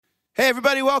Hey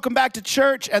everybody, welcome back to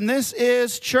church, and this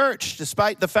is church.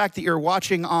 Despite the fact that you're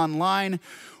watching online,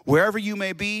 wherever you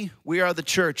may be, we are the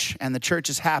church, and the church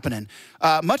is happening.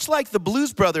 Much like the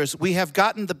Blues Brothers, we have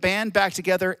gotten the band back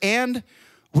together, and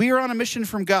we are on a mission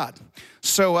from God.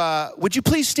 So would you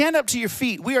please stand up to your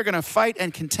feet? We are going to fight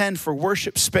and contend for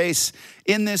worship space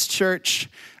in this church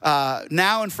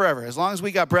now and forever. As long as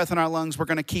we got breath in our lungs, we're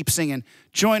going to keep singing.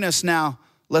 Join us now.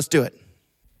 Let's do it.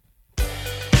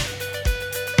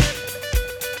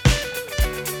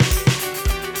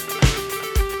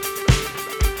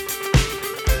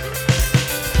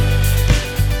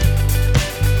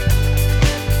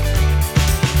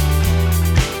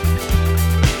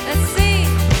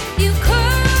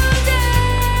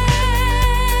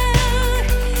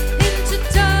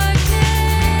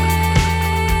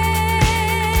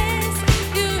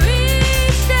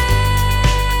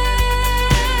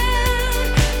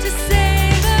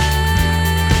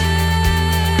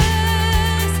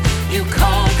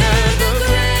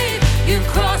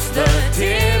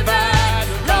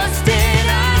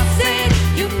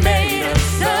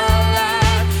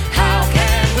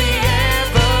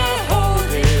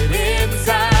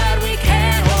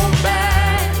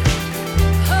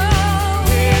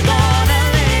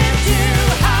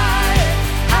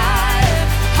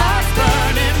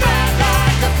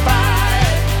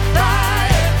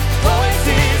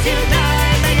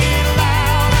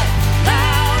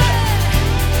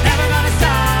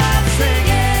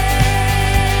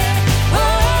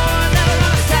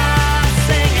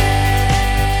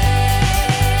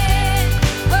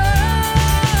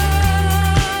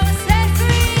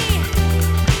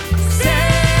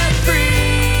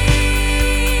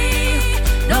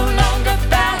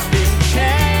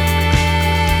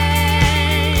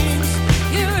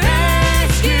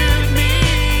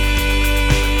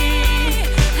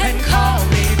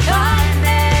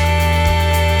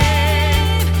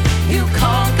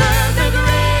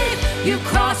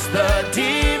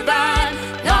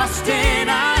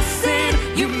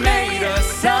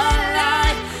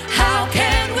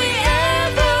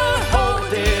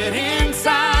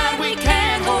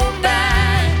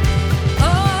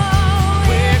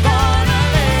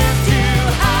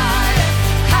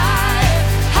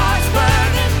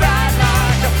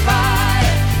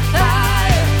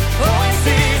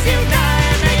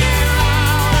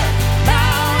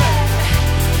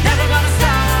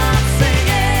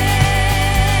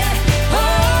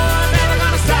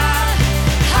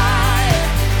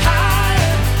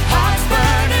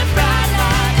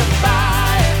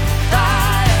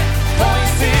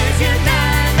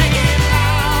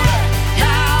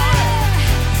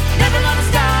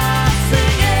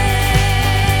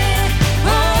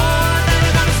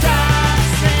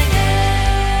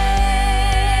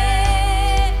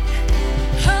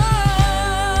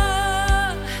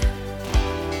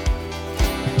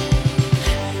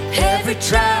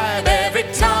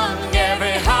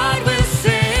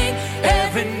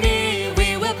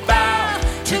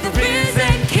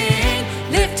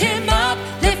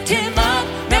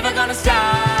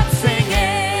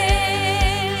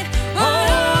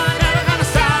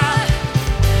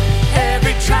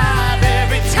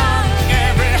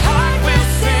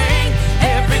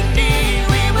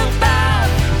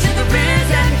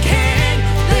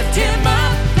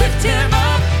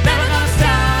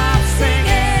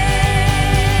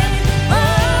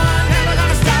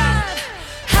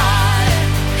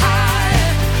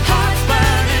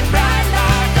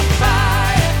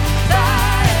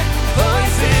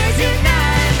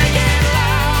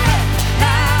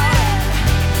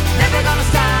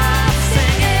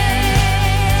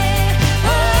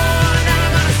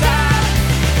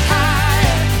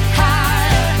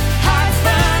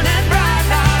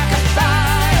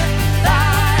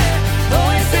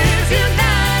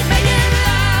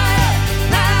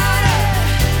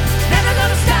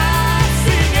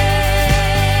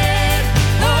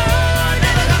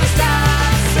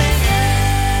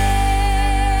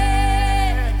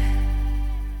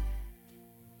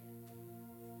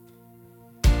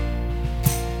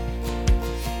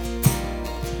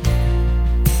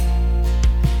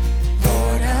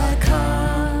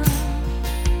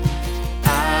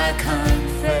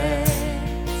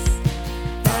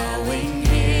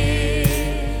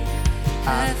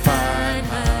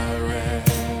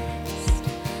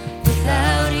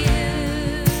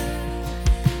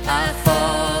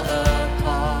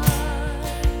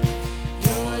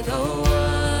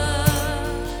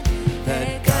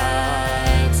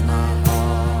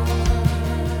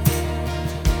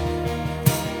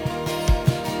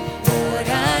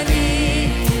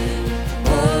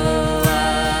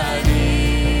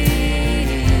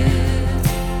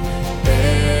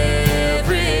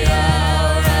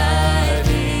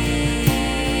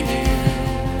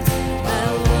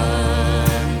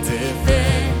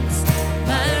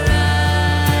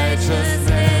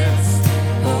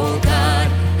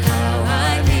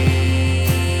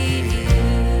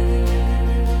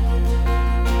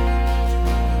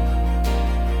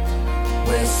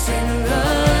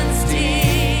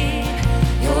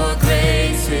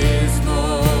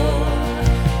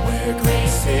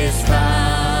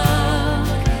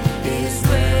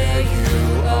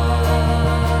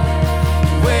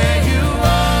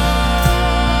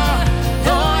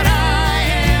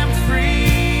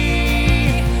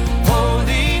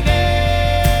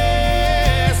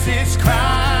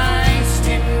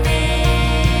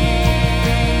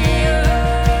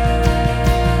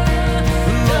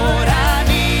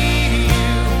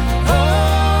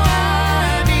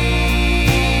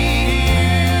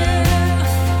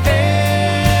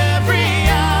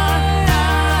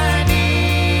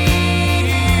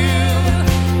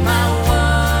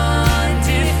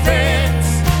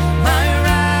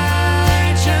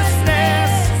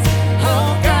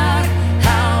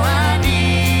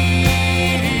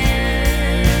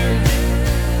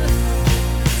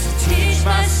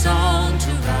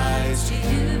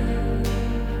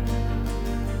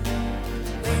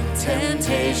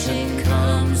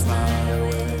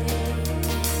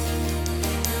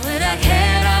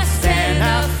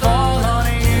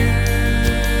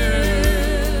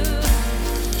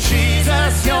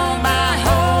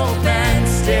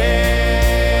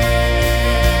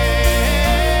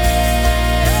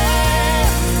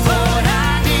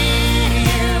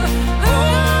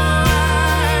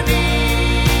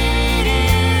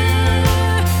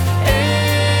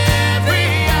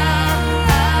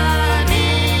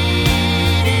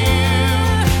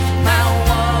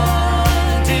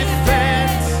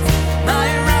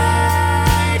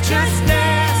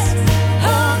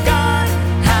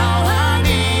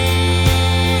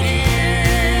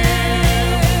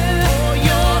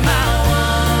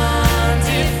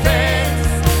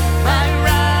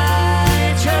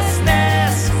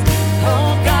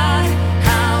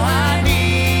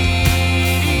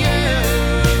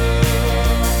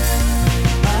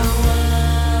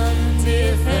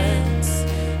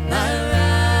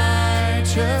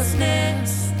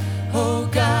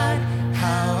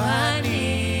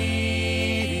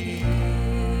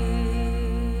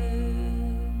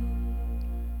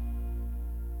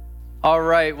 All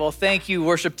right. Well, thank you,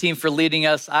 worship team, for leading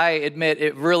us. I admit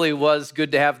it really was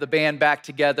good to have the band back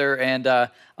together and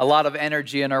a lot of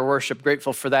energy in our worship.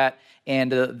 Grateful for that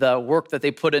and the work that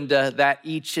they put into that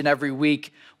each and every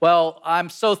week. Well, I'm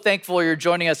so thankful you're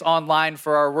joining us online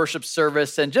for our worship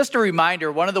service. And just a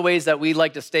reminder, one of the ways that we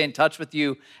like to stay in touch with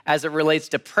you as it relates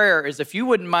to prayer is if you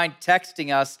wouldn't mind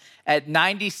texting us at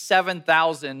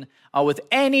 97,000 with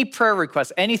any prayer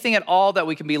requests, anything at all that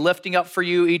we can be lifting up for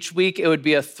you each week. It would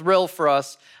be a thrill for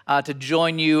us to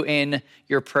join you in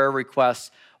your prayer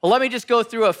requests. Well, let me just go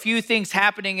through a few things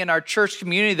happening in our church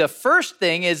community. The first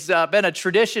thing has been a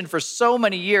tradition for so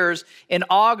many years. In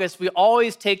August, we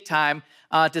always take time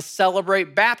to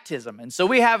celebrate baptism. And so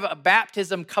we have a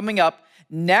baptism coming up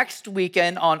next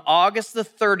weekend on August the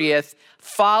 30th,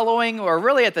 following or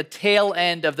really at the tail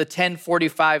end of the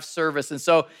 10:45 service. And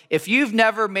so if you've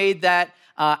never made that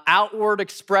outward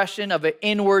expression of an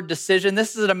inward decision,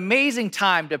 this is an amazing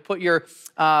time to put your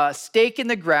stake in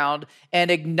the ground and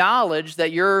acknowledge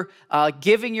that you're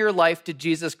giving your life to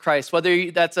Jesus Christ, whether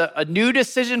that's a new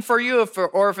decision for you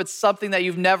or if it's something that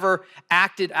you've never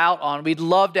acted out on. We'd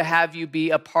love to have you be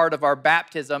a part of our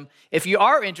baptism. If you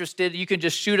are interested, you can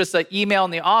just shoot us an email in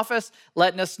the office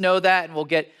letting us know that, and we'll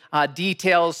get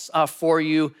details for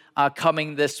you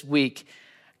coming this week.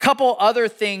 Couple other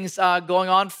things going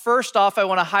on. First off, I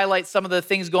want to highlight some of the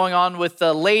things going on with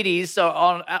the ladies. So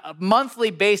on a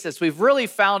monthly basis, we've really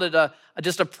found it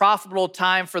just a profitable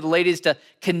time for the ladies to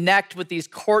connect with these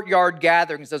courtyard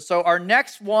gatherings. And so our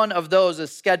next one of those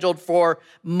is scheduled for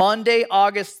Monday,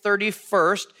 August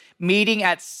 31st, meeting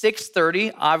at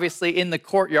 6:30, obviously in the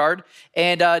courtyard.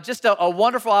 And just a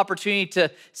wonderful opportunity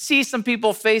to see some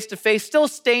people face to face, still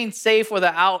staying safe with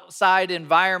an outside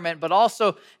environment, but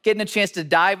also getting a chance to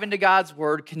dive into God's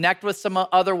word, connect with some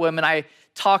other women. I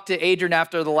talked to Adrian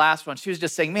after the last one. She was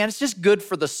just saying, man, it's just good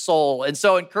for the soul. And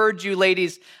so I encourage you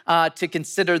ladies to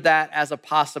consider that as a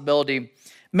possibility.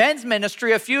 Men's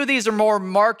ministry, a few of these are more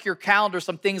mark your calendar,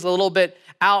 some things a little bit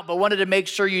out, but wanted to make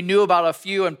sure you knew about a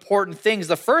few important things.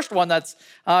 The first one that's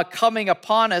coming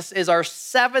upon us is our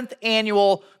 7th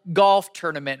annual golf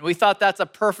tournament. We thought that's a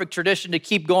perfect tradition to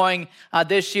keep going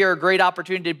this year. A great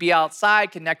opportunity to be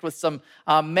outside, connect with some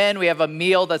men. We have a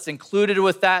meal that's included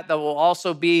with that will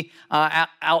also be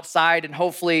outside and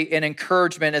hopefully an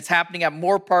encouragement. It's happening at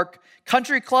Moore Park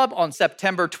Country Club on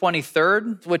September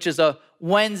 23rd, which is a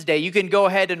Wednesday. You can go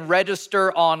ahead and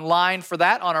register online for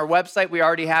that on our website. We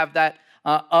already have that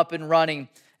up and running.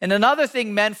 And another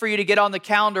thing, men, for you to get on the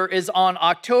calendar is on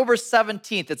October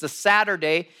 17th. It's a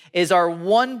Saturday, is our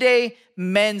one-day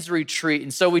men's retreat.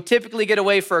 And so we typically get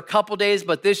away for a couple days,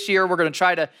 but this year we're going to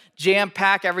try to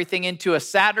jam-pack everything into a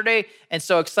Saturday. And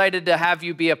so excited to have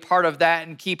you be a part of that,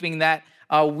 and keeping that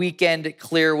weekend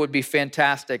clear would be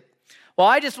fantastic. Well,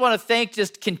 I just want to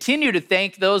continue to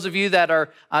thank those of you that are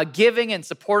giving and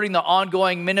supporting the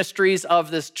ongoing ministries of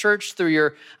this church through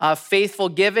your faithful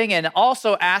giving, and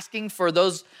also asking for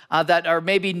those that are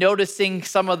maybe noticing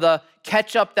some of the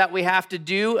catch up that we have to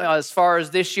do as far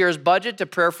as this year's budget, to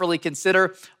prayerfully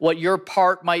consider what your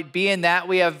part might be in that.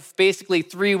 We have basically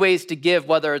 3 ways to give,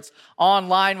 whether it's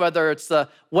online, whether it's the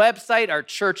website, our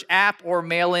church app, or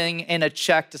mailing in a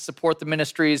check to support the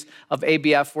ministries of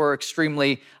ABF. We're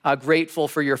extremely grateful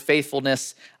for your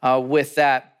faithfulness with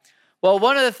that. Well,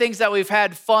 one of the things that we've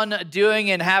had fun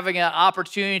doing and having an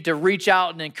opportunity to reach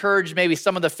out and encourage maybe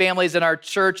some of the families in our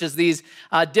church is these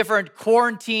different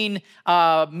quarantine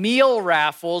meal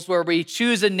raffles where we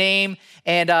choose a name.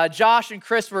 And Josh and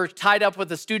Chris were tied up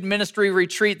with a student ministry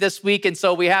retreat this week, and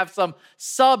so we have some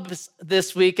subs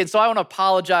this week. And so I want to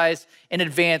apologize in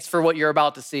advance for what you're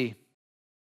about to see.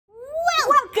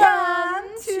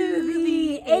 Welcome to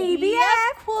the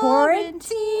ABF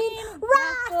Quarantine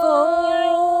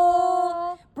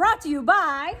Raffle, brought to you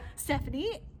by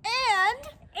Stephanie and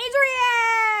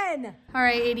Adrian. all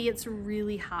right, AD, it's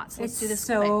really hot, so let's do this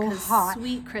so quick, 'cause hot.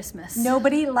 Sweet Christmas.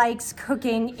 Nobody likes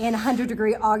cooking in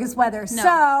 100-degree August weather,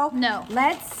 No,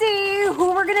 let's see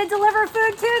who we're going to deliver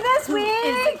food to this Who week.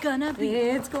 is it gonna be?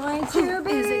 It's going to Who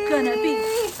be. is it gonna be?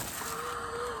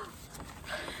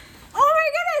 Oh my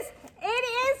goodness! It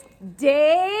is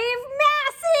Dave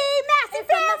Massey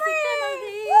family.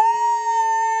 Woo!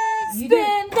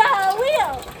 Spin the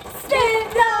wheel. Spin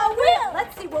the wheel.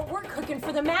 Let's see what we're cooking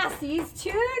for the Masseys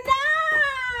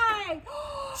tonight.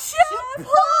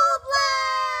 Chipotle.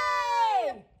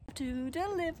 To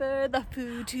deliver the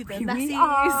food to the Here Macy's. we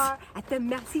are at the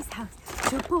Massey's house.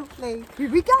 Chipotle. Here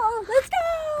we go. Let's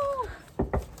go.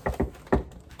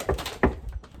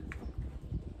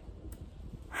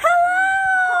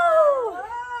 Hello.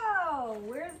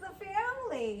 Where's the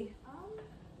family?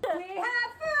 We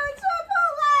have food,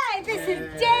 Chipotle. This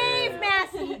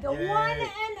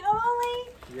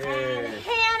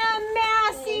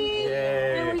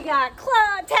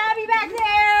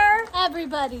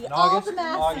everybody. All the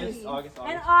Massies.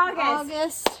 And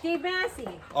August. Dave Massey.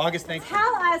 August, thank you.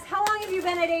 Tell us, how long have you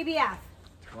been at ABF?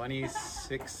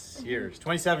 26 years,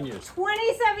 27 years.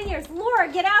 27 years.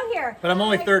 Laura, get out here. But I'm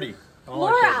only 30.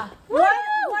 Laura,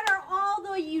 what are all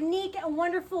the unique and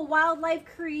wonderful wildlife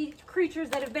creatures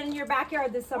that have been in your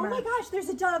backyard this summer? Oh my gosh, there's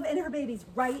a dove and her babies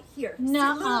right here.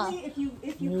 Nuh-uh. So literally,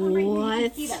 if you come right here, you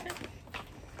can see them.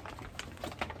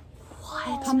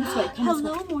 What? Come this way.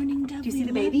 Hello, morning dove. Do you see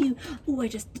the We love baby? you. Oh,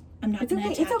 I'm not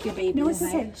gonna attack your baby. No, it's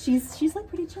okay? okay. She's like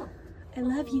pretty chill. I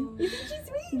love you. You think she's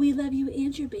sweet? We love you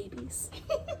and your babies.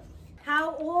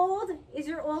 How old is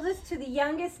your oldest to the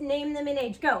youngest? Name them in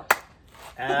age. Go.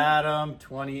 Adam,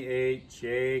 28,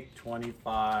 Jake,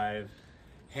 25,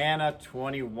 Hannah,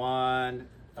 21,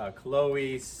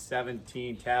 Chloe,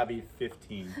 17, Tabby,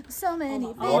 15. So many.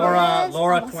 Laura,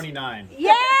 Almost. 29.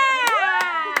 Yeah!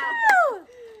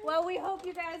 Well, we hope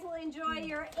you guys will enjoy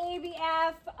your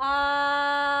ABF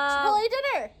Chipotle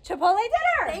dinner. Chipotle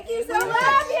dinner. Thank you so We much.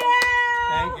 love you.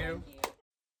 Thank you.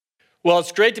 Well,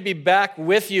 it's great to be back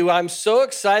with you. I'm so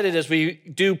excited as we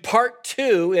do part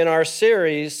 2 in our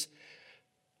series,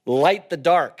 Light the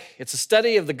Dark. It's a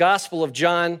study of the Gospel of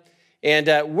John, and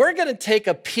we're going to take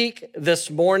a peek this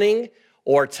morning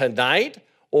or tonight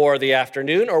or the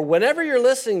afternoon or whenever you're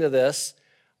listening to this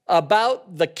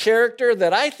about the character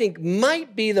that I think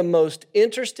might be the most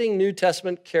interesting New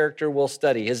Testament character we'll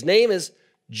study. His name is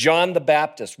John the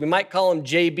Baptist. We might call him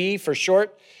JB for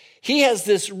short. He has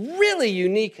this really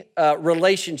unique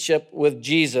relationship with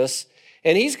Jesus,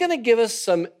 and he's going to give us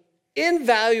some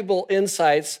invaluable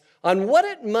insights on what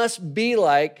it must be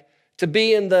like to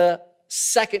be in the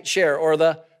second chair or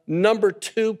the number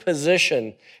 2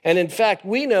 position. And in fact,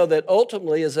 we know that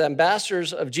ultimately as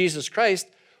ambassadors of Jesus Christ,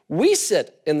 we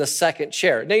sit in the second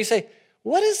chair. Now you say,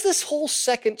 what is this whole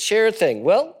second chair thing?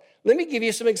 Well, let me give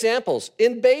you some examples.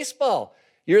 In baseball,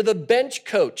 you're the bench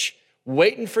coach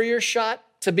waiting for your shot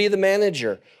to be the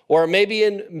manager. Or maybe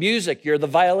in music, you're the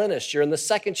violinist. You're in the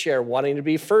second chair wanting to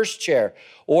be first chair.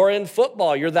 Or in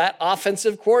football, you're that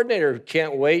offensive coordinator who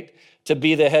can't wait to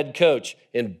be the head coach.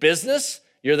 In business,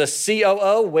 you're the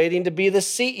COO waiting to be the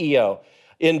CEO.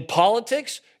 In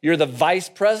politics, you're the vice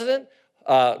president,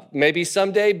 maybe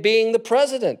someday being the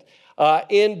president.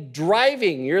 In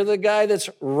driving, you're the guy that's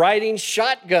riding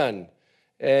shotgun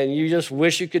and you just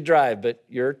wish you could drive, but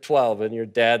you're 12 and your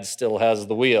dad still has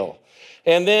the wheel.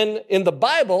 And then in the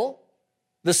Bible,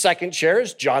 the second chair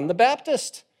is John the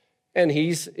Baptist, and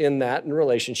he's in that in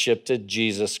relationship to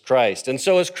Jesus Christ. And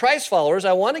so as Christ followers,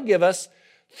 I want to give us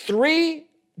 3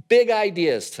 big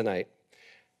ideas tonight.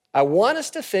 I want us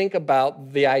to think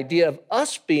about the idea of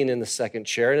us being in the second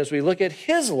chair, and as we look at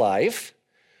his life,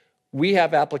 we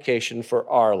have application for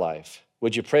our life.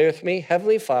 Would you pray with me?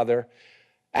 Heavenly Father,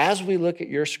 as we look at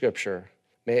your scripture,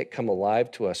 may it come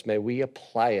alive to us. May we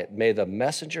apply it. May the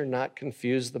messenger not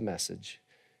confuse the message.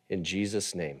 In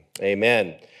Jesus' name,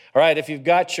 amen. All right, if you've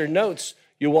got your notes,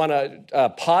 you want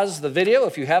to pause the video.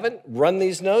 If you haven't, run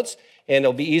these notes, and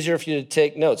it'll be easier for you to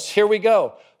take notes. Here we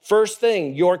go. First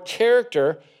thing, your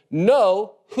character.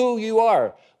 Know who you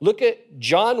are. Look at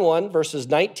John 1, verses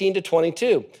 19 to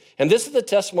 22. And this is the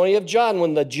testimony of John.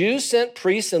 When the Jews sent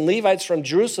priests and Levites from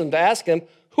Jerusalem to ask him,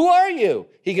 who are you?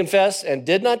 He confessed and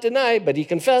did not deny, but he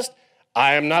confessed,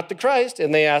 I am not the Christ.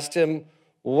 And they asked him,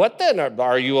 what then?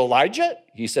 Are you Elijah?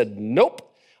 He said, nope.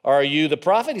 Are you the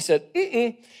prophet? He said,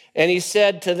 mm-mm. And he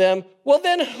said to them, well,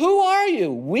 then who are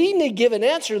you? We need to give an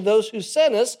answer to those who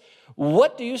sent us.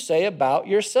 What do you say about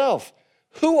yourself?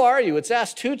 Who are you? It's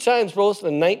asked 2 times, both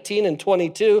in 19 and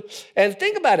 22. And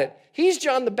think about it. He's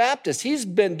John the Baptist. He's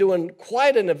been doing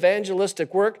quite an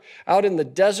evangelistic work out in the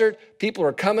desert. People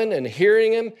are coming and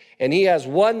hearing him, and he has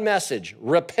one message,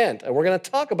 repent. And we're going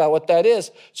to talk about what that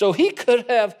is. So he could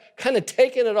have kind of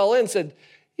taken it all in and said,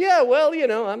 yeah, well, you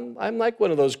know, I'm like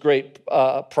one of those great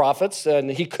prophets.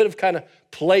 And he could have kind of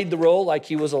played the role like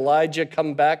he was Elijah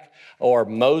come back or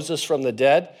Moses from the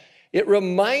dead. It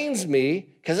reminds me,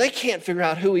 because I can't figure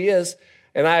out who he is,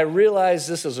 and I realize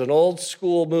this is an old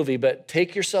school movie, but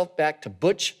take yourself back to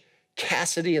Butch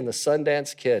Cassidy and the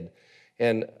Sundance Kid.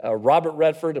 And Robert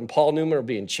Redford and Paul Newman are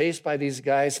being chased by these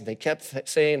guys, and they kept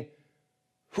saying,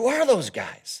 who are those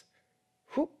guys?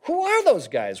 Who are those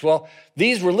guys? Well,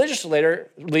 these religious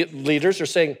leaders are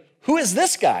saying, who is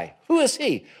this guy? Who is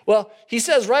he? Well, he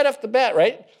says right off the bat,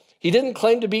 right? He didn't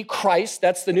claim to be Christ,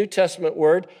 that's the New Testament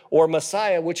word, or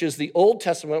Messiah, which is the Old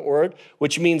Testament word,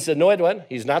 which means the anointed one.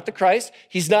 He's not the Christ.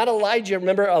 He's not Elijah.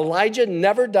 Remember, Elijah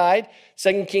never died,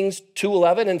 2 Kings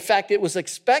 2:11. In fact, it was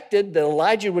expected that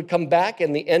Elijah would come back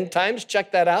in the end times.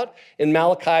 Check that out in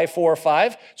Malachi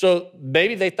 4:5. So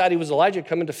maybe they thought he was Elijah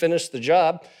coming to finish the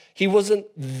job. He wasn't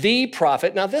the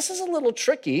prophet. Now, this is a little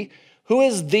tricky. Who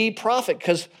is the prophet?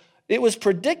 Because it was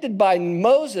predicted by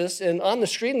Moses, and on the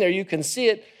screen there you can see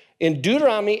it in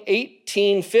Deuteronomy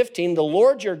 18:15. The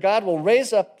Lord your God will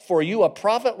raise up for you a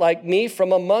prophet like me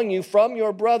from among you, from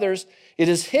your brothers. It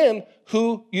is him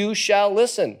who you shall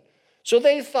listen. So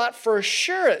they thought for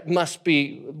sure it must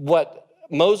be what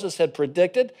Moses had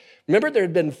predicted. Remember, there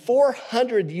had been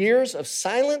 400 years of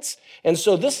silence. And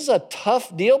so this is a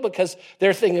tough deal because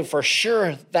they're thinking for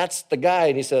sure that's the guy.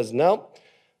 And he says, no,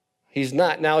 he's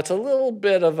not. Now, it's a little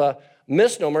bit of a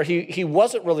misnomer. He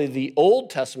wasn't really the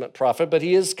Old Testament prophet, but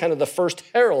he is kind of the first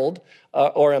herald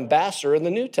or ambassador in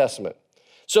the New Testament.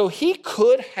 So he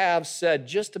could have said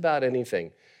just about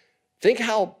anything. Think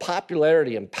how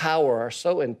popularity and power are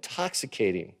so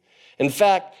intoxicating. In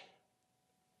fact,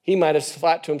 he might have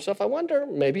thought to himself, I wonder,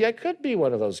 maybe I could be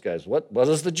one of those guys. What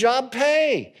does the job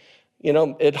pay? You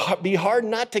know, it'd be hard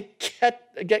not to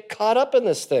get caught up in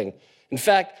this thing. In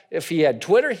fact, if he had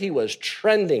Twitter, he was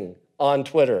trending on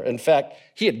Twitter. In fact,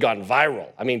 he had gone viral.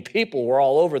 I mean, people were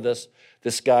all over this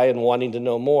guy and wanting to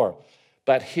know more.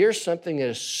 But here's something that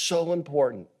is so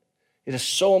important. It is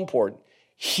so important.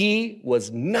 He was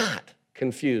not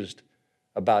confused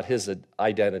about his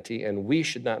identity, and we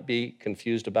should not be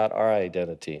confused about our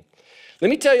identity. Let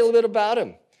me tell you a little bit about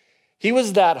him. He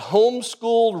was that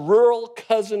homeschooled rural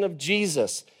cousin of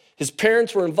Jesus. His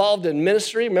parents were involved in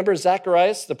ministry. Remember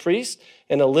Zacharias, the priest,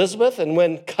 and Elizabeth? And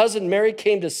when cousin Mary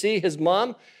came to see his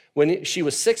mom, when she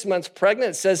was 6 months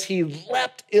pregnant, it says he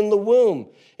leapt in the womb.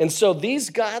 And so these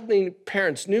godly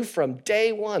parents knew from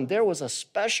day one there was a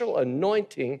special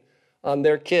anointing on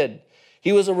their kid.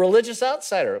 He was a religious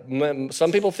outsider.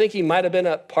 Some people think he might have been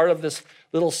a part of this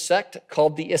little sect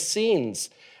called the Essenes.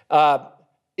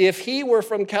 If he were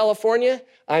from California,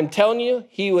 I'm telling you,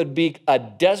 he would be a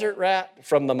desert rat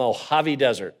from the Mojave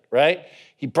Desert, right?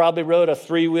 He probably rode a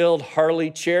three-wheeled Harley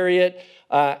chariot.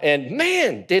 And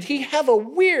man, did he have a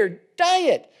weird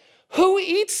diet. Who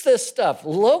eats this stuff?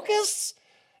 Locusts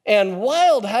and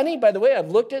wild honey. By the way,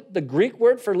 I've looked at the Greek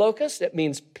word for locust. It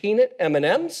means peanut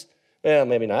M&Ms. Well,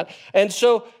 maybe not. And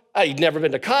so he'd never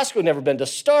been to Costco, never been to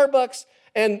Starbucks,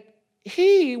 and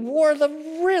he wore the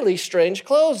really strange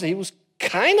clothes. He was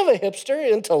kind of a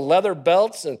hipster, into leather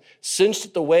belts and cinched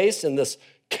at the waist and this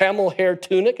camel hair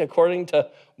tunic, according to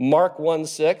Mark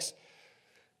 1:6.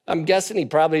 I'm guessing he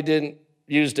probably didn't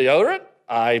use deodorant.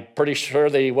 I'm pretty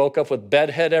sure that he woke up with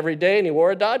bedhead every day and he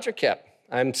wore a Dodger cap.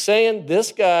 I'm saying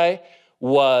this guy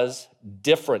was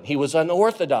different. He was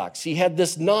unorthodox. He had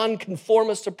this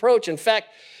nonconformist approach. In fact,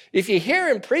 if you hear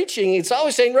him preaching, he's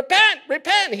always saying, repent,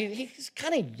 repent. He's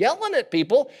kind of yelling at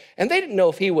people, and they didn't know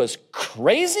if he was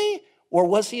crazy or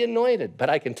was he anointed. But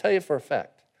I can tell you for a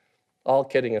fact, all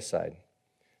kidding aside,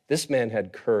 this man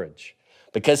had courage,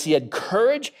 because he had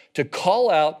courage to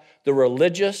call out the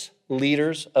religious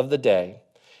leaders of the day,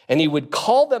 and he would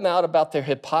call them out about their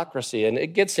hypocrisy, and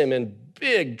it gets him in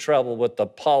big trouble with the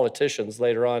politicians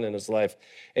later on in his life,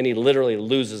 and he literally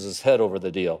loses his head over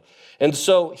the deal. And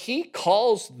so he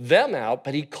calls them out,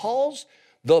 but he calls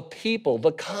the people,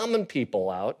 the common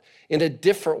people out in a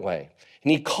different way.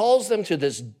 And he calls them to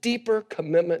this deeper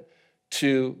commitment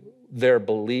to their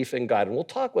belief in God. And we'll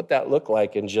talk what that looked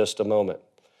like in just a moment.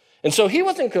 And so he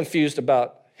wasn't confused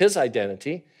about his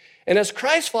identity. And as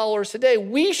Christ followers today,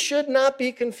 we should not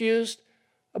be confused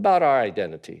about our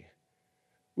identity.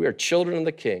 We are children of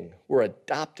the King. We're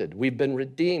adopted. We've been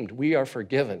redeemed. We are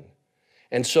forgiven.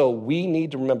 And so we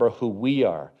need to remember who we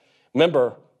are.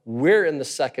 Remember, we're in the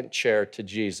second chair to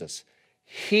Jesus.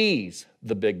 He's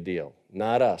the big deal,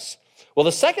 not us. Well,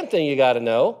 the second thing you got to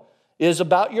know is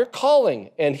about your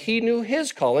calling. And he knew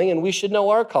his calling, and we should know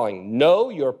our calling. Know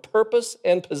your purpose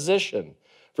and position.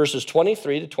 Verses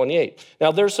 23 to 28.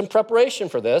 Now, there's some preparation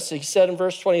for this. He said in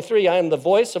verse 23, I am the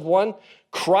voice of one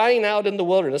crying out in the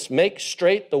wilderness, make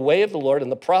straight the way of the Lord. And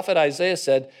the prophet Isaiah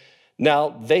said, now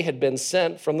they had been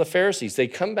sent from the Pharisees. They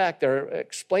come back, they're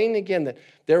explaining again that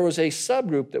there was a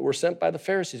subgroup that were sent by the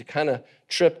Pharisees to kind of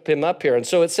trip him up here. And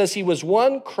so it says he was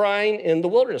one crying in the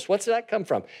wilderness. What's that come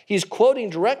from? He's quoting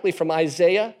directly from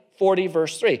Isaiah 40,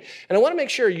 verse 3. And I want to make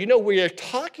sure you know we are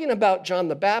talking about John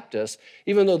the Baptist,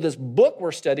 even though this book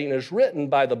we're studying is written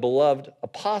by the beloved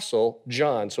apostle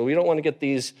John. So we don't want to get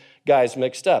these guys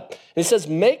mixed up. And he says,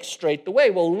 make straight the way.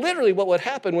 Well, literally what would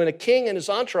happen when a king and his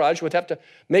entourage would have to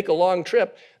make a long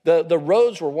trip, the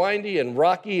roads were windy and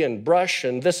rocky and brush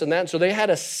and this and that. So they had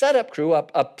a setup crew,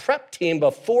 a prep team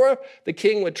before the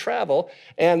king would travel,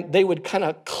 and they would kind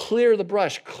of clear the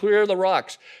brush, clear the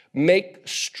rocks, make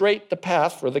straight the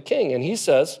path for the king. And he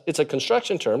says, it's a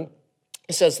construction term,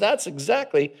 he says that's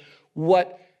exactly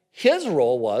what his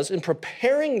role was in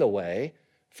preparing the way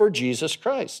for Jesus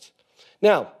Christ.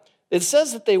 Now, it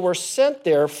says that they were sent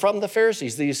there from the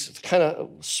Pharisees, these kind of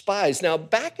spies. Now,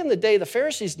 back in the day, the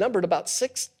Pharisees numbered about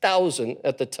 6,000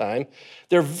 at the time.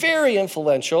 They're very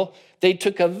influential. They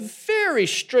took a very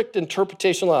strict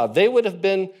interpretation law. They would have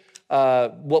been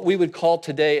what we would call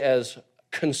today as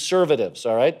conservatives,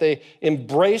 all right? They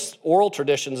embraced oral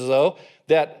traditions, though,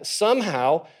 that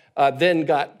somehow then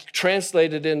got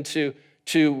translated into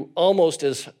almost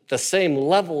as the same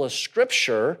level as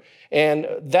Scripture, and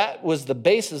that was the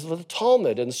basis of the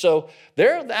Talmud. And so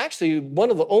they're actually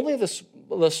one of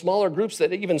the smaller groups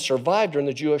that even survived during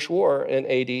the Jewish War in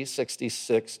AD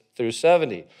 66 through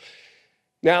 70.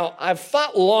 Now, I've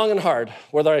thought long and hard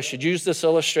whether I should use this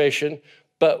illustration,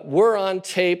 but we're on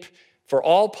tape for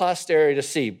all posterity to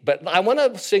see. But I want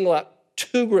to single out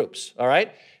two groups, all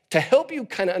right, to help you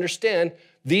kind of understand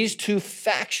these two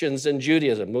factions in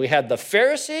Judaism. We had the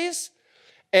Pharisees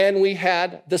and we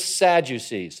had the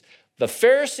Sadducees. The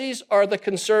Pharisees are the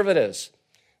conservatives.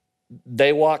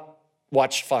 They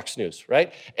watch Fox News,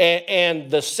 right? And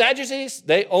the Sadducees,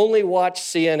 they only watch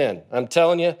CNN, I'm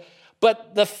telling you.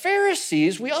 But the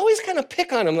Pharisees, we always kind of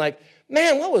pick on them like,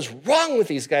 man, what was wrong with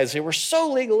these guys? They were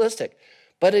so legalistic.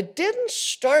 But it didn't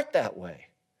start that way.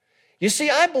 You see,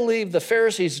 I believe the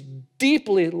Pharisees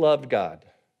deeply loved God.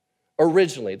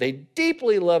 Originally, they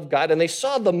deeply loved God, and they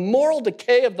saw the moral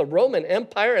decay of the Roman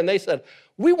Empire, and they said,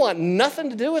 we want nothing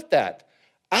to do with that.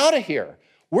 Out of here.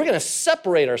 We're going to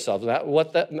separate ourselves.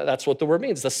 That's what the word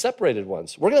means, the separated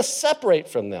ones. We're going to separate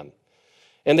from them.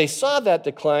 And they saw that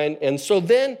decline, and so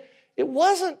then it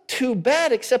wasn't too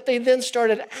bad, except they then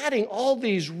started adding all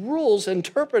these rules,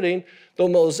 interpreting the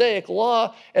Mosaic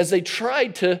law as they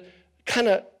tried to kind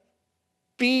of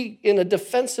be in a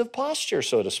defensive posture,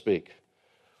 so to speak.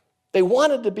 They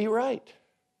wanted to be right.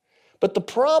 But the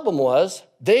problem was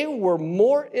they were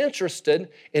more interested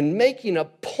in making a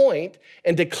point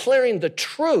and declaring the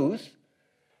truth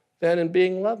than in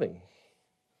being loving.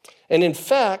 And in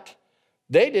fact,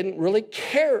 they didn't really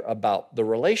care about the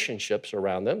relationships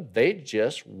around them. They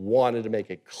just wanted to make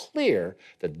it clear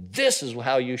that this is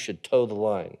how you should toe the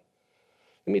line.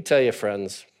 Let me tell you,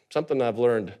 friends, something I've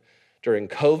learned during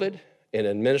COVID and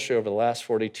in ministry over the last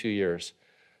 42 years.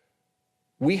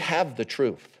 We have the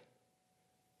truth.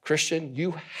 Christian,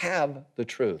 you have the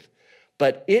truth.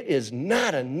 But it is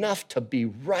not enough to be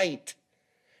right.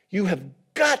 You have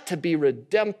got to be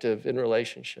redemptive in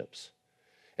relationships.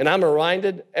 And I'm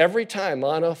reminded every time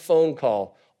on a phone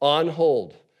call, on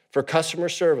hold for customer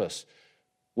service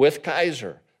with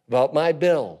Kaiser about my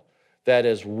bill that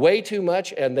is way too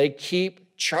much, and they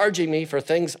keep charging me for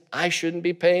things I shouldn't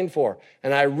be paying for.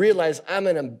 And I realize I'm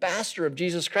an ambassador of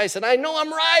Jesus Christ, and I know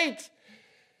I'm right.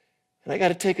 And I got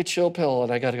to take a chill pill,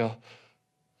 and I got to go,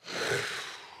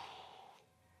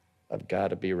 I've got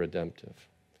to be redemptive.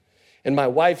 And my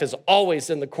wife is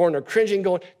always in the corner cringing,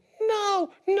 going,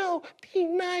 no, be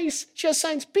nice. She has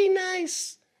signs, be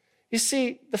nice. You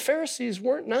see, the Pharisees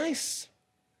weren't nice.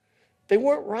 They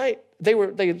weren't right.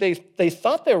 They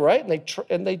thought they were right,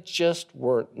 and they just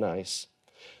weren't nice.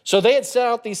 So they had sent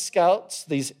out these scouts,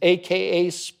 these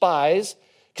AKA spies,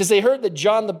 because they heard that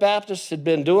John the Baptist had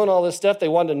been doing all this stuff. They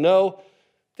wanted to know,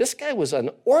 this guy was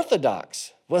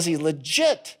unorthodox. Was he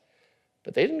legit?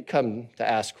 But they didn't come to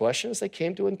ask questions. They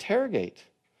came to interrogate.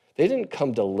 They didn't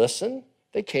come to listen.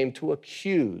 They came to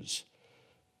accuse.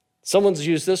 Someone's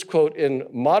used this quote in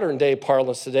modern day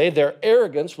parlance today: their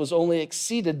arrogance was only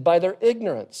exceeded by their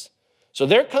ignorance. So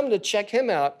they're coming to check him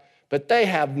out, but they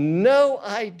have no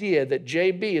idea that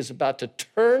JB is about to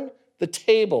turn the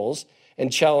tables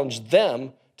and challenge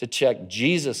them to check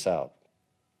Jesus out.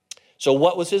 So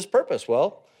what was his purpose?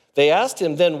 Well, they asked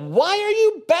him then, why are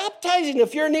you baptizing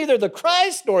if you're neither the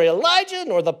Christ nor Elijah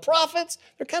nor the prophets?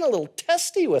 They're kind of a little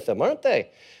testy with him, aren't they?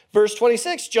 Verse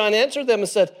 26, John answered them and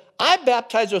said, I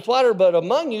baptize with water, but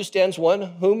among you stands one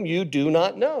whom you do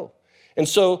not know. And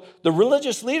so the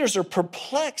religious leaders are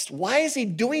perplexed. Why is he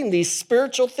doing these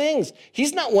spiritual things?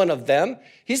 He's not one of them.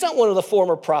 He's not one of the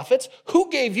former prophets. Who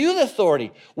gave you the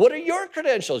authority? What are your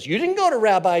credentials? You didn't go to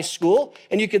rabbi school,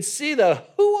 and you could see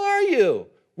who are you?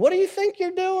 What do you think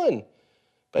you're doing?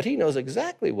 But he knows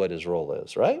exactly what his role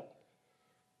is, right?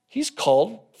 He's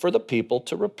called for the people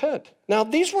to repent. Now,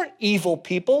 these weren't evil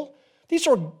people. These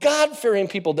were God-fearing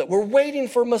people that were waiting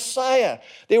for Messiah.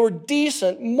 They were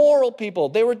decent, moral people.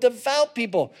 They were devout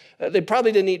people. They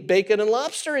probably didn't eat bacon and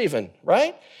lobster even,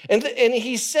 right? And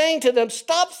he's saying to them,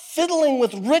 stop fiddling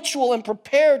with ritual and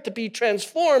prepare to be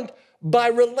transformed by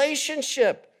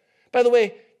relationship. By the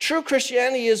way, true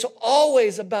Christianity is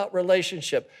always about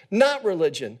relationship, not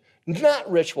religion, not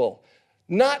ritual,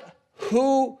 not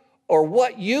who or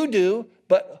what you do,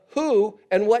 but who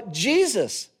and what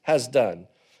Jesus has done.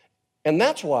 And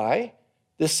that's why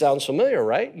this sounds familiar,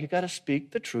 right? You got to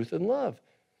speak the truth in love.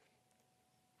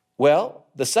 Well,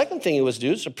 the second thing he was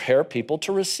doing is prepare people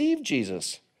to receive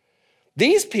Jesus.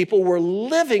 These people were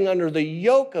living under the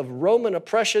yoke of Roman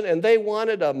oppression, and they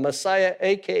wanted a Messiah,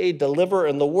 aka deliverer,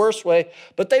 in the worst way,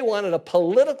 but they wanted a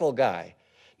political guy,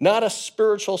 not a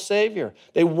spiritual savior.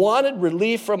 They wanted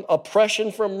relief from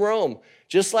oppression from Rome,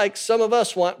 just like some of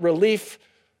us want relief.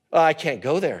 I can't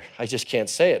go there. I just can't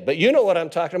say it. But you know what I'm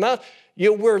talking about.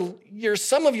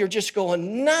 Some of you are just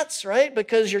going nuts, right?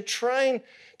 Because you're trying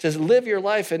to live your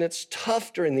life, and it's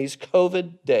tough during these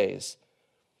COVID days.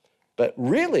 But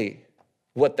really,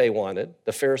 what they wanted,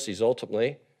 the Pharisees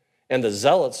ultimately, and the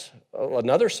Zealots,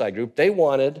 another side group, they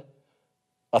wanted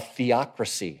a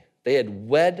theocracy. They had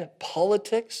wed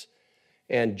politics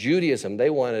and Judaism. They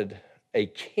wanted a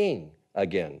king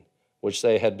again, which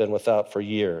they had been without for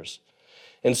years.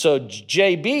 And so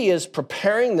JB is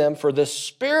preparing them for this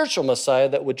spiritual Messiah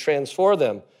that would transform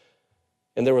them.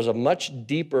 And there was a much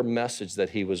deeper message that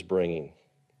he was bringing.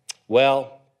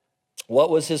 Well, what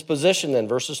was his position then?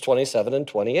 Verses 27 and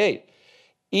 28.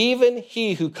 Even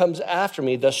he who comes after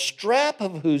me, the strap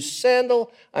of whose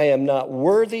sandal I am not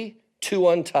worthy to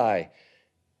untie.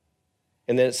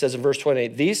 And then it says in verse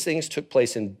 28, these things took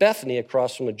place in Bethany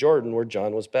across from the Jordan where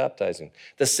John was baptizing.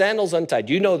 The sandals untied.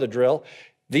 You know the drill.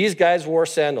 These guys wore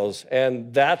sandals,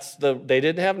 and they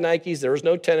didn't have Nikes. There was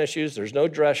no tennis shoes. There's no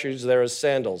dress shoes. There is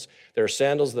sandals. There are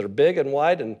sandals that are big and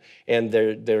wide, and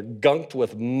they're gunked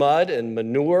with mud and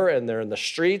manure, and they're in the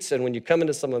streets. And when you come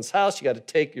into someone's house, you got to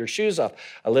take your shoes off.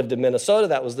 I lived in Minnesota.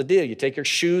 That was the deal. You take your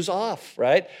shoes off,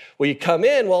 right? Well, you come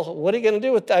in. Well, what are you going to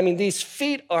do with that? I mean, these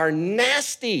feet are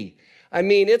nasty. I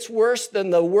mean, it's worse than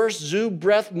the worst zoo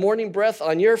breath, morning breath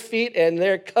on your feet, and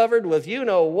they're covered with you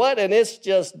know what, and it's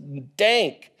just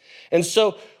dank. And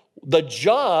so the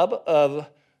job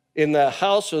in the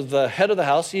house of the head of the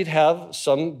house, he'd have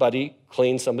somebody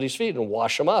clean somebody's feet and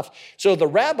wash them off. So the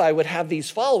rabbi would have these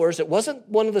followers. It wasn't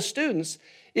one of the students.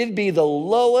 It'd be the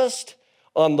lowest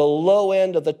on the low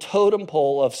end of the totem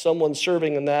pole of someone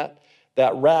serving in that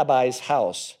rabbi's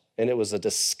house. And it was a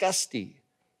disgusting,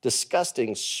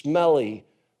 smelly,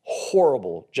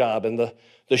 horrible job. And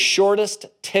the shortest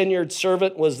tenured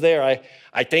servant was there.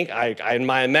 I think, in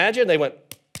my imagine, they went,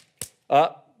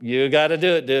 you got to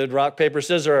do it, dude. Rock, paper,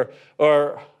 scissors,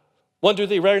 or 1, 2,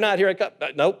 3, ready or not, here I come.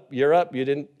 Nope, you're up.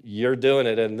 You're doing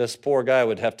it. And this poor guy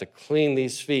would have to clean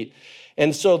these feet.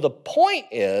 And so the point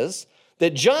is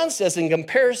that John says in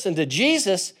comparison to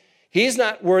Jesus, he's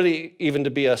not worthy even to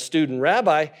be a student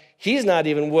rabbi. He's not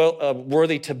even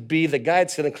worthy to be the guy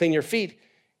that's going to clean your feet.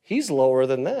 He's lower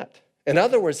than that. In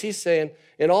other words, he's saying,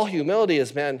 in all humility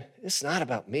is, man, it's not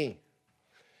about me.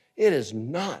 It is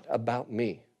not about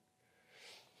me.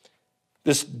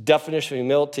 This definition of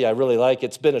humility I really like.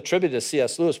 It's been attributed to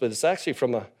C.S. Lewis, but it's actually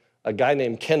from a guy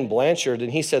named Ken Blanchard,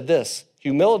 and he said this: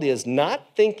 humility is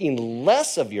not thinking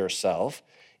less of yourself,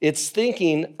 it's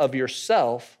thinking of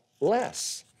yourself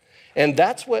less. And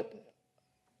that's what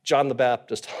John the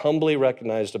Baptist humbly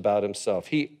recognized about himself.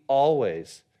 He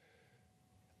always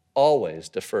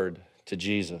deferred to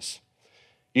Jesus.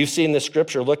 You've seen the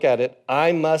scripture, look at it.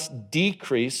 I must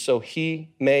decrease so he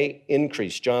may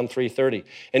increase, John 3:30.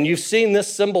 And you've seen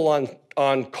this symbol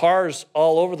on cars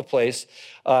all over the place,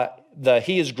 the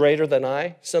he is greater than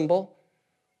I symbol.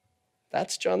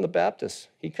 That's John the Baptist.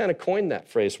 He kind of coined that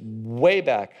phrase way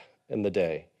back in the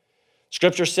day.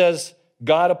 Scripture says,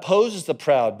 God opposes the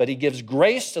proud, but he gives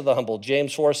grace to the humble,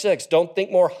 James 4:6. Don't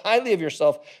think more highly of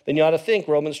yourself than you ought to think,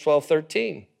 Romans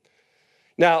 12:13.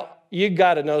 Now, you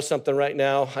got to know something right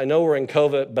now. I know we're in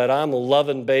COVID, but I'm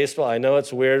loving baseball. I know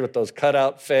it's weird with those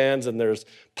cutout fans and there's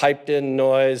piped in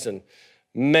noise and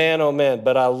man, oh man,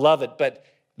 but I love it. But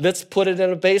let's put it in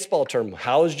a baseball term.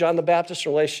 How is John the Baptist's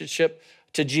relationship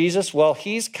to Jesus? Well,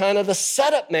 he's kind of the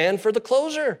setup man for the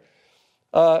closer.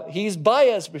 He's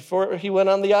Baez before he went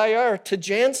on the IR to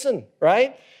Jansen,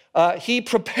 right? He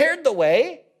prepared the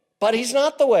way, but he's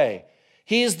not the way.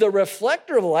 He's the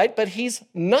reflector of light, but he's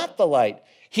not the light.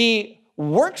 He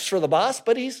works for the boss,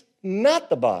 but he's not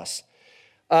the boss.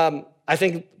 I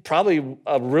think probably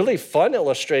a really fun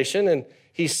illustration, and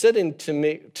he's sitting to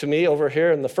me over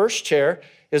here in the first chair,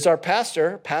 is our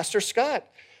pastor, Pastor Scott.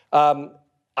 I'm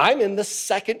in the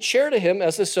second chair to him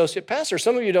as associate pastor.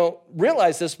 Some of you don't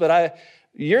realize this, but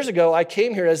years ago, I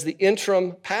came here as the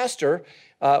interim pastor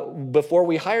before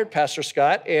we hired Pastor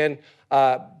Scott, and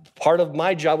part of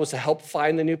my job was to help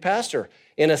find the new pastor.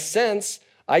 In a sense,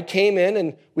 I came in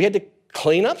and we had to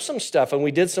clean up some stuff, and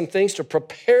we did some things to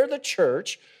prepare the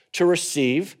church to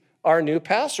receive our new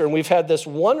pastor. And we've had this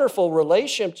wonderful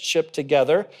relationship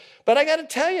together. But I got to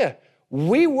tell you,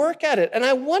 we work at it. And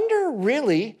I wonder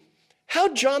really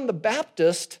how John the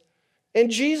Baptist and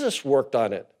Jesus worked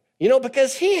on it. You know,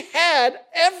 because he had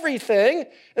everything,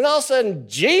 and all of a sudden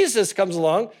Jesus comes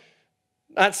along.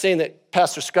 Not saying that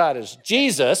Pastor Scott is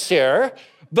Jesus here,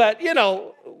 but you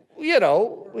know,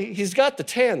 he's got the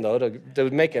tan though to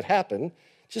make it happen,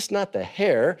 just not the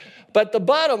hair. But the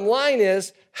bottom line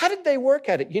is, how did they work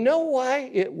at it? You know why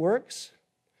it works?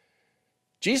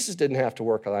 Jesus didn't have to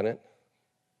work on it,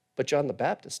 but John the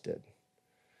Baptist did.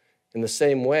 In the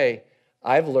same way,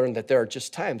 I've learned that there are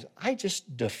just times I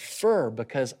just defer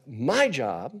because my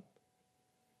job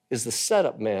is the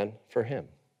setup man for him.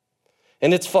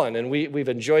 And it's fun, and we've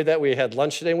enjoyed that. We had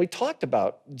lunch today, and we talked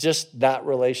about just that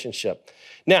relationship.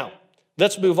 Now,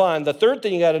 let's move on. The third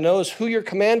thing you got to know is who your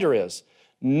commander is.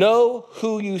 Know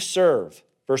who you serve,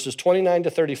 verses 29 to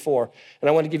 34. And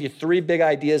I want to give you 3 big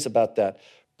ideas about that.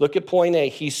 Look at point A.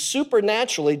 He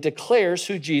supernaturally declares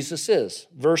who Jesus is.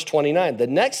 Verse 29, the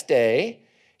next day,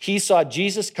 he saw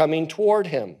Jesus coming toward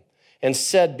him and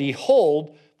said,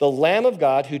 behold, the Lamb of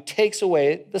God who takes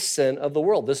away the sin of the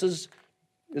world. This is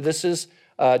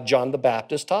John the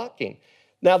Baptist talking.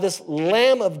 Now, this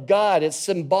Lamb of God, it's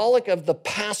symbolic of the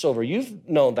Passover. You've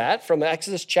known that from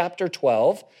Exodus chapter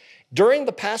 12. During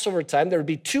the Passover time, there would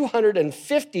be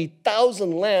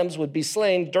 250,000 lambs would be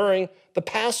slain during the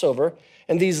Passover.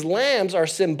 And these lambs are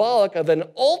symbolic of an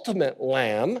ultimate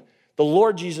lamb, the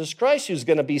Lord Jesus Christ, who's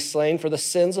going to be slain for the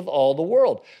sins of all the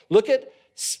world. Look at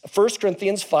 1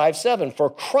 Corinthians 5:7. For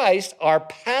Christ, our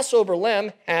Passover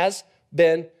lamb, has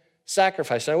been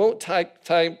sacrificed. And I won't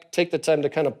take the time to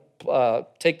kind of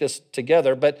take this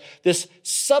together, but this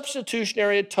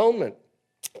substitutionary atonement,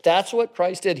 that's what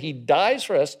Christ did. He dies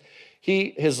for us.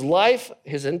 His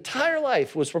entire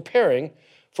life was preparing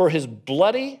for his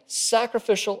bloody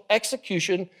sacrificial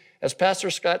execution, as Pastor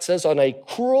Scott says, on a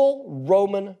cruel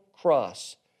Roman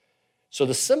cross. So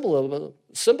the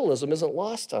symbolism isn't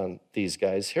lost on these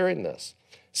guys hearing this.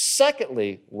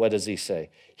 Secondly, what does he say?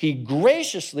 He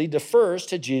graciously defers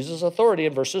to Jesus' authority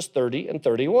in verses 30 and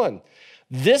 31.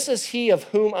 This is he of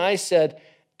whom I said,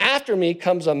 after me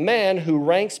comes a man who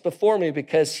ranks before me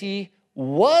because he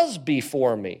was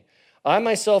before me. I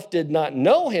myself did not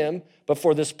know him, but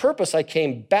for this purpose I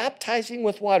came baptizing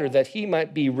with water that he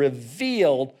might be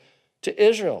revealed to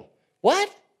Israel.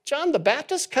 What? John the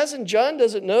Baptist, cousin John,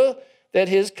 doesn't know that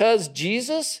his cousin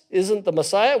Jesus isn't the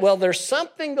Messiah? Well, there's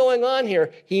something going on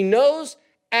here. He knows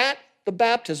at the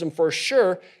baptism for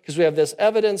sure, because we have this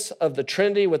evidence of the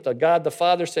Trinity with the God the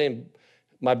Father saying,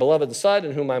 my beloved Son,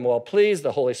 in whom I'm well pleased,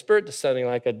 the Holy Spirit descending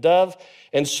like a dove.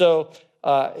 And so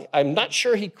I'm not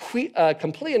sure he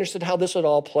completely understood how this would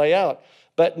all play out.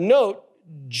 But note,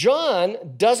 John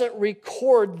doesn't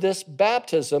record this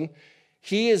baptism.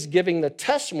 He is giving the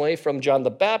testimony from John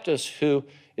the Baptist, who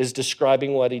is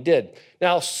describing what he did.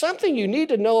 Now, something you need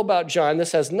to know about John,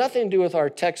 this has nothing to do with our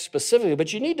text specifically,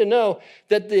 but you need to know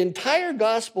that the entire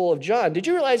Gospel of John, did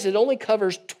you realize it only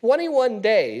covers 21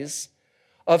 days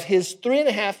of his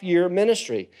 3.5-year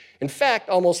ministry? In fact,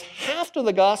 almost half of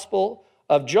the Gospel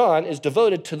of John is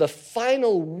devoted to the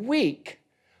final week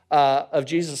of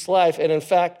Jesus' life. And in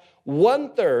fact,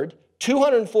 1/3,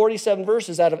 247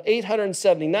 verses out of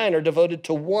 879 are devoted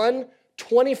to one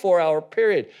 24-hour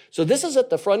period. So this is at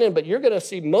the front end, but you're going to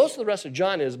see most of the rest of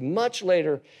John is much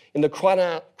later in the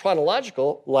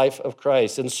chronological life of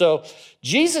Christ. And so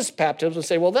Jesus' baptism would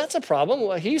say, well, that's a problem.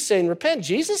 Well, he's saying repent.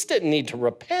 Jesus didn't need to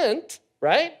repent,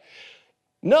 right?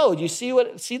 No, you see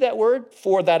that word?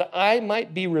 For that I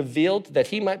might be revealed, that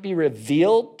he might be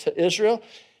revealed to Israel.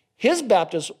 His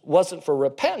baptism wasn't for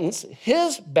repentance.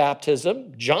 His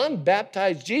baptism, John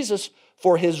baptized Jesus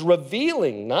for his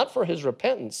revealing, not for his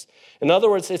repentance. In other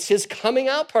words, it's his coming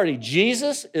out party.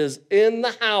 Jesus is in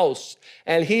the house,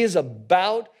 and he is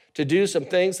about to do some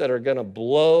things that are going to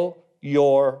blow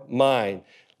your mind.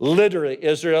 Literally,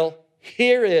 Israel,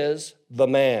 here is the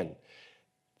man.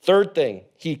 Third thing,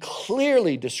 he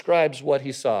clearly describes what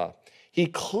he saw. He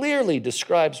clearly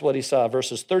describes what he saw,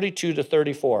 verses 32 to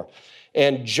 34.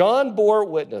 And John bore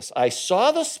witness. I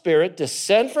saw the Spirit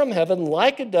descend from heaven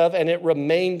like a dove, and it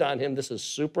remained on him. This is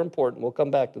super important. We'll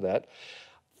come back to that.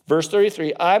 Verse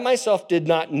 33, I myself did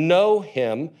not know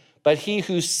him, but he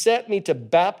who sent me to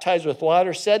baptize with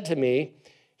water said to me,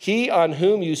 he on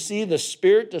whom you see the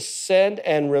Spirit descend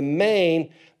and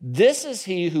remain, this is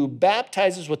he who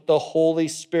baptizes with the Holy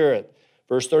Spirit.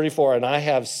 Verse 34, and I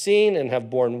have seen and have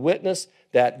borne witness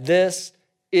that this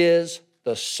is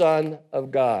the Son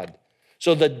of God.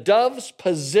 So the dove's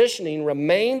positioning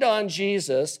remained on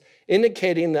Jesus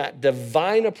indicating that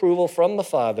divine approval from the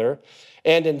Father.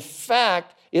 And in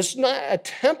fact, it's not a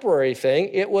temporary thing,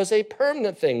 it was a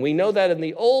permanent thing. We know that in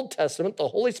the Old Testament, the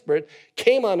Holy Spirit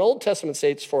came on Old Testament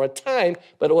saints for a time,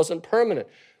 but it wasn't permanent.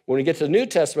 When we get to the New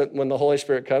Testament, when the Holy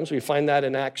Spirit comes, we find that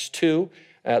in Acts 2,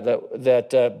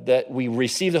 that we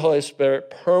receive the Holy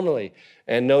Spirit permanently.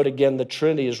 And note again, the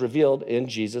Trinity is revealed in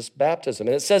Jesus' baptism.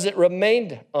 And it says it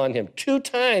remained on him. 2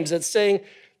 times it's saying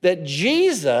that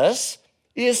Jesus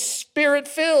is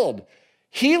Spirit-filled.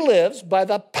 He lives by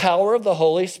the power of the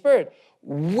Holy Spirit.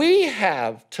 We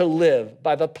have to live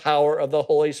by the power of the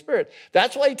Holy Spirit.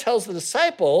 That's why he tells the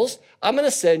disciples, I'm going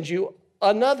to send you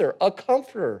another, a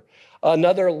comforter,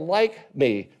 another like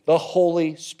me, the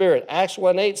Holy Spirit. Acts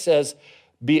 1:8 says,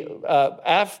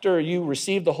 after you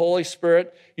receive the Holy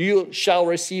Spirit, you shall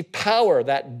receive power,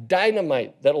 that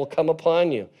dynamite that will come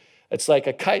upon you. It's like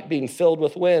a kite being filled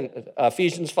with wind.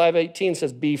 Ephesians 5:18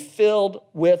 says, be filled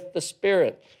with the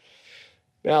Spirit.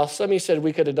 Now, some of you said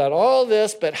we could have done all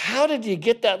this, but how did you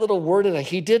get that little word in?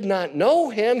 He did not know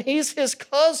him. He's his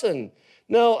cousin.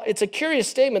 No, it's a curious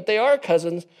statement. They are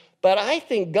cousins, but I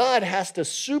think God has to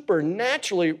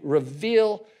supernaturally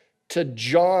reveal to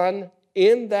John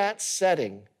in that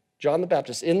setting, John the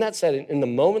Baptist, in that setting, in the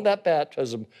moment of that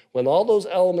baptism, when all those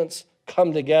elements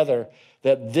come together,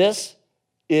 that this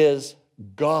is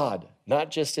God, not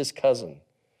just his cousin.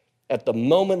 At the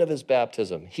moment of his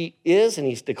baptism, he is, and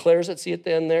he declares it, see at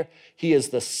the end there, he is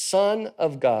the Son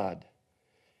of God.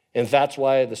 And that's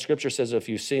why the scripture says, if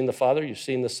you've seen the Father, you've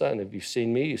seen the Son. If you've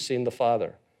seen me, you've seen the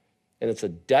Father. And it's a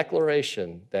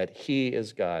declaration that he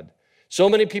is God. So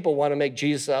many people want to make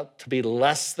Jesus out to be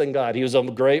less than God. He was a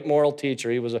great moral teacher.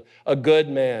 He was a good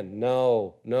man.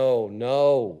 No.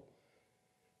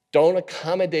 Don't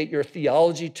accommodate your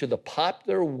theology to the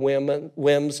popular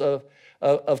whims of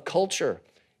culture.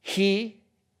 He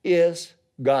is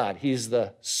God. He's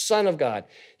the Son of God.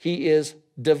 He is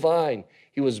divine.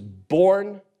 He was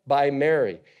born by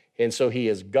Mary. And so he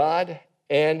is God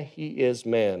and he is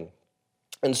man.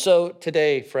 And so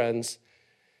today, friends,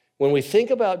 when we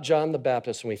think about John the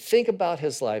Baptist, when we think about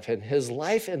his life and his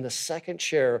life in the second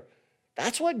chair,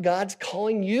 that's what God's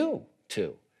calling you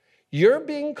to. You're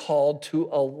being called to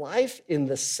a life in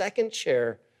the second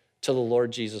chair to the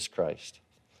Lord Jesus Christ.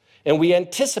 And we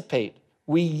anticipate,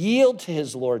 we yield to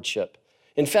his lordship.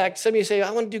 In fact, some of you say,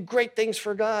 I want to do great things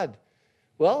for God.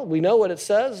 Well, we know what it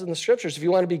says in the scriptures. If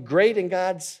you want to be great in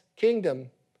God's kingdom,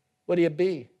 what do you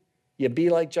be? You be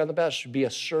like John the Baptist. You be a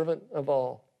servant of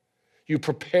all. You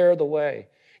prepare the way.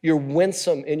 You're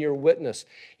winsome in your witness.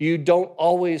 You don't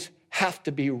always have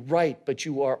to be right, but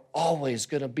you are always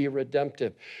going to be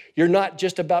redemptive. You're not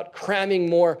just about cramming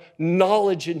more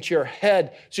knowledge into your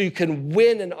head so you can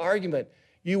win an argument.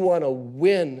 You want to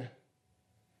win,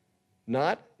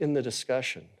 not in the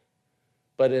discussion,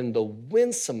 but in the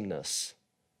winsomeness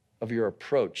of your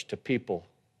approach to people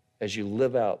as you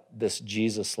live out this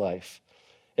Jesus life.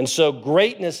 And so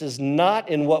greatness is not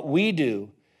in what we do,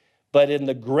 but in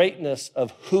the greatness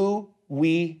of who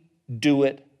we do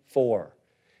it for.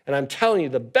 And I'm telling you,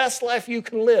 the best life you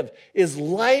can live is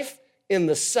life in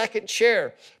the second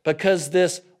chair, because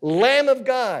this Lamb of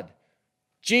God,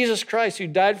 Jesus Christ, who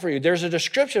died for you, there's a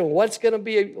description of what's going to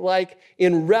be like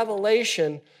in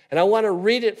Revelation, and I want to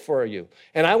read it for you.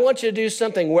 And I want you to do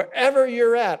something wherever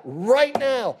you're at right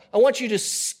now. I want you to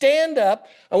stand up.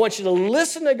 I want you to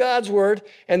listen to God's word,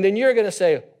 and then you're going to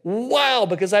say, wow,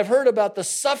 because I've heard about the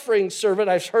suffering servant.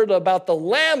 I've heard about the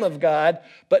Lamb of God,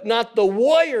 but not the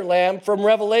warrior lamb from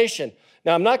Revelation.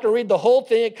 Now, I'm not going to read the whole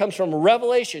thing. It comes from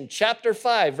Revelation chapter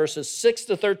 5, verses 6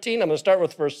 to 13. I'm going to start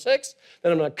with verse 6,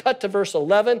 then I'm going to cut to verse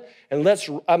 11, and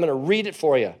I'm going to read it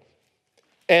for you.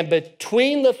 And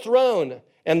between the throne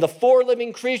and the 4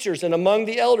 living creatures and among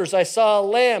the elders, I saw a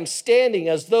lamb standing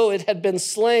as though it had been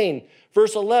slain.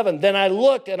 Verse 11, then I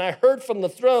looked and I heard from the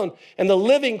throne and the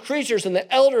living creatures and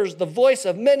the elders the voice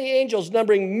of many angels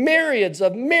numbering myriads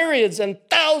of myriads and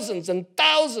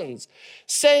thousands,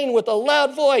 saying with a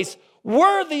loud voice,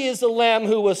 worthy is the Lamb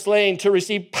who was slain to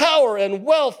receive power and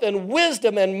wealth and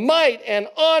wisdom and might and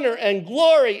honor and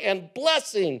glory and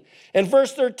blessing. And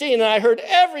verse 13, and I heard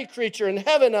every creature in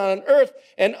heaven and on earth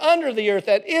and under the earth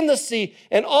and in the sea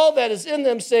and all that is in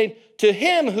them saying, to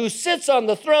him who sits on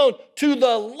the throne, to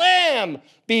the Lamb,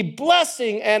 be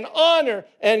blessing and honor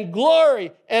and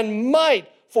glory and might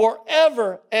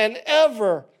forever and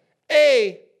ever.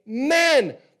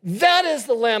 Amen. That is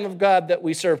the Lamb of God that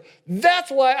we serve.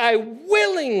 That's why I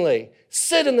willingly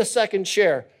sit in the second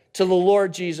chair to the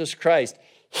Lord Jesus Christ.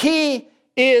 He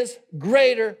is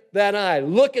greater than I.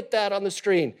 Look at that on the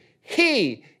screen.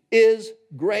 He is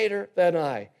greater than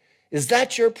I. Is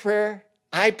that your prayer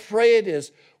I pray it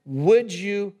is. Would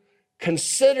you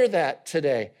consider that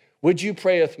today? Would you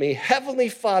pray with me? Heavenly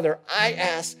Father, I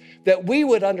ask that we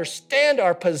would understand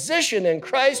our position in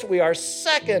Christ. We are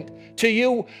second to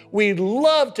you. We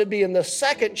love to be in the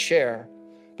second chair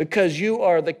because you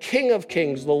are the King of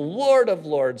Kings, the Lord of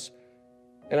Lords.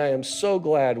 And I am so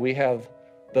glad we have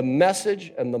the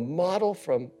message and the model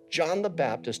from John the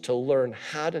Baptist to learn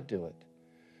how to do it,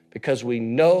 because we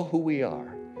know who we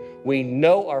are. We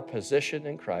know our position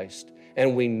in Christ,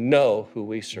 and we know who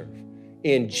we serve.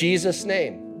 In Jesus'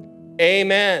 name,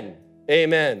 amen.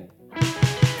 Amen.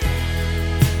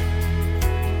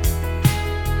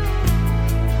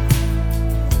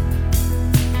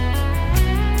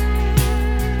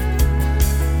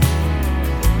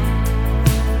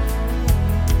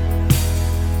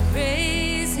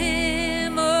 Praise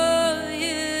him, all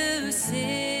you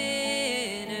sinners.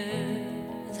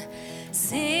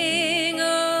 Sing,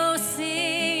 oh,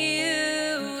 sing,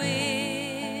 you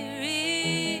weary.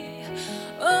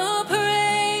 Oh,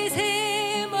 praise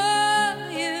him,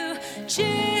 all you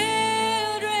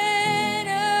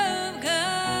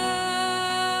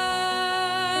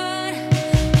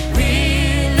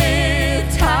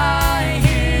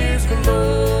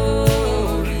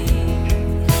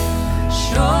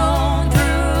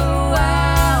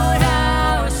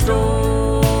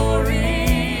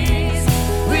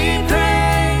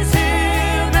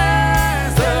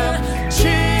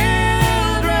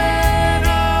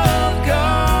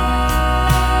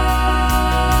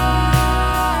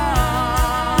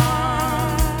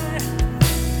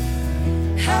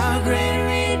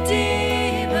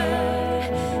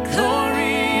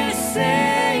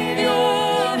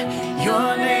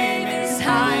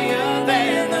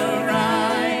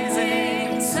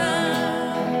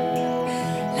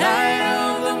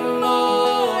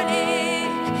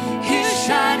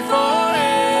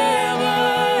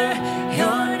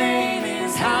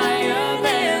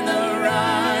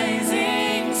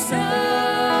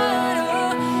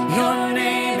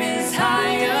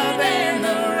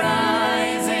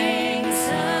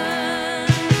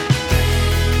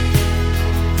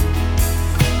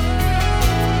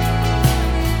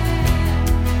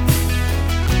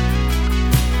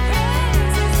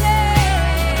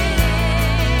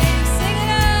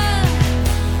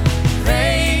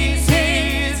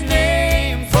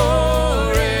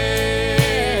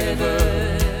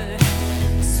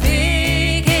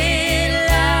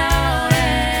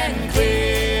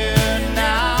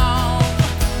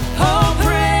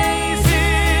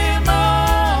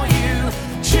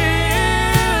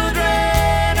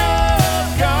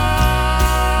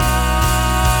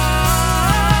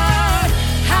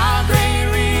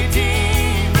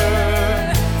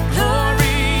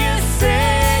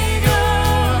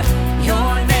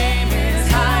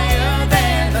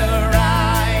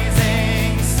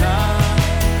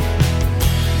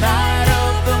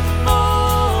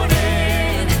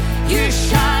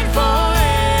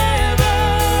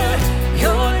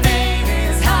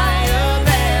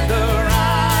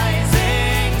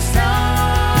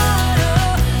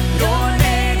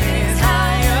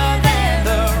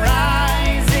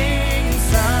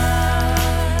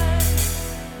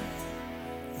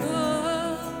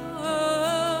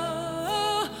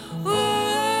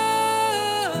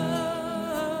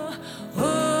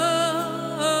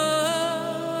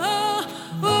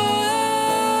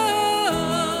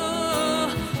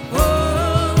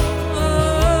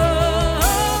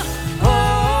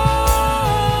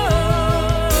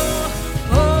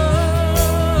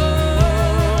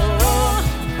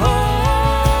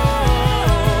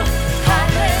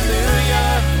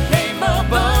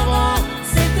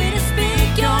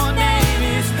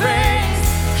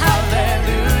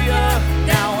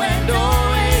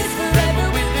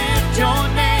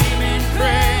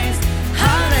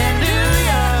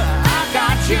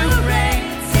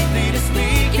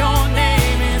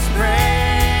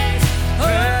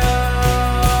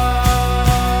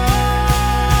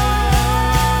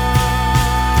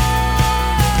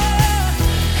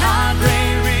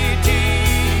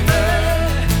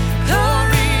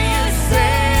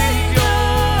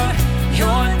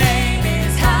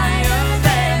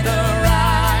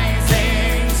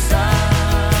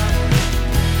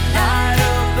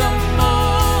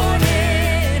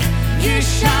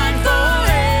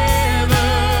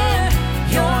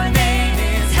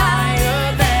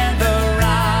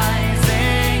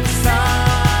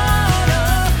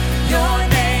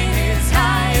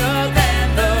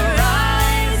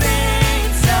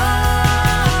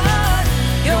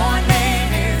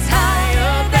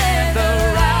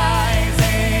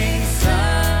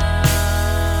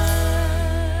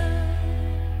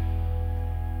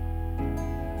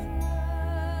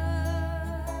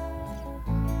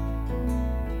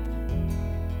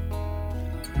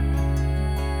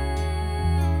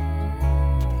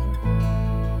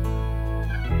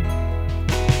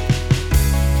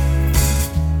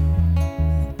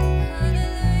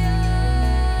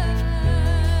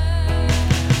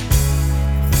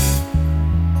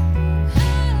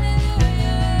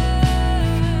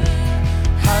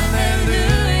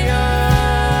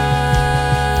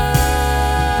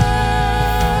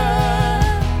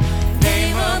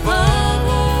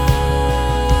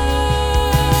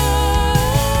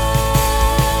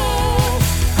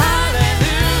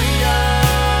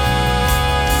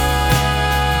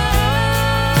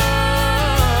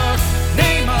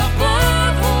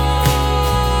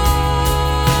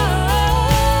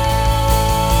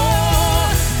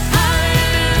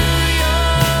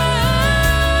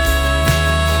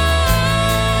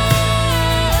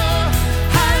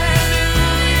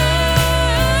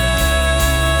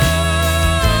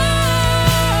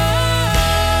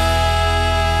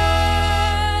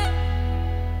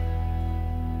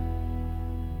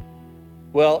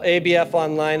Well, ABF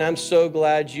Online, I'm so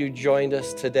glad you joined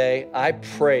us today. I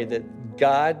pray that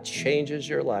God changes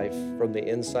your life from the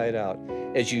inside out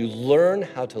as you learn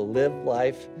how to live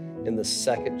life in the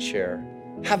second chair.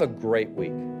 Have a great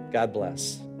week. God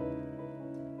bless.